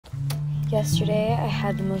Yesterday, I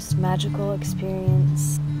had the most magical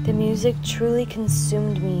experience. The music truly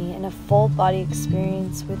consumed me in a full-body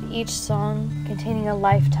experience, with each song containing a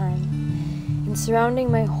lifetime and surrounding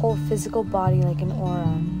my whole physical body like an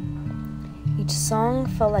aura. Each song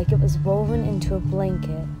felt like it was woven into a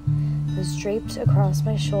blanket that was draped across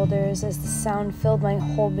my shoulders as the sound filled my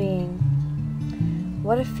whole being.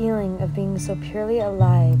 What a feeling of being so purely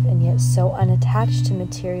alive and yet so unattached to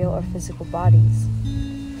material or physical bodies.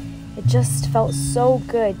 It just felt so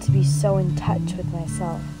good to be so in touch with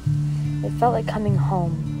myself. It felt like coming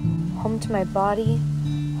home. Home to my body,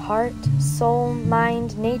 heart, soul,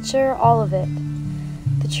 mind, nature, all of it.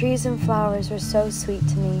 The trees and flowers were so sweet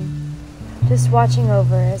to me. Just watching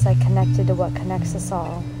over as I connected to what connects us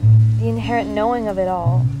all. The inherent knowing of it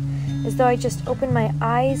all. As though I just opened my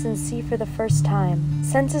eyes and see for the first time.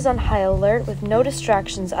 Senses on high alert with no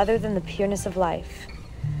distractions other than the pureness of life.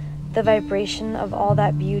 The vibration of all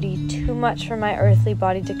that beauty, too much for my earthly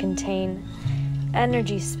body to contain.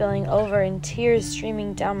 Energy spilling over and tears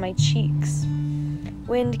streaming down my cheeks.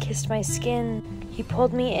 Wind kissed my skin. He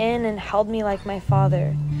pulled me in and held me like my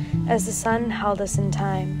father, as the sun held us in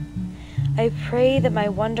time. I pray that my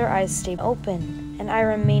wonder eyes stay open, and I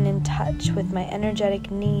remain in touch with my energetic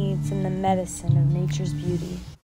needs and the medicine of nature's beauty.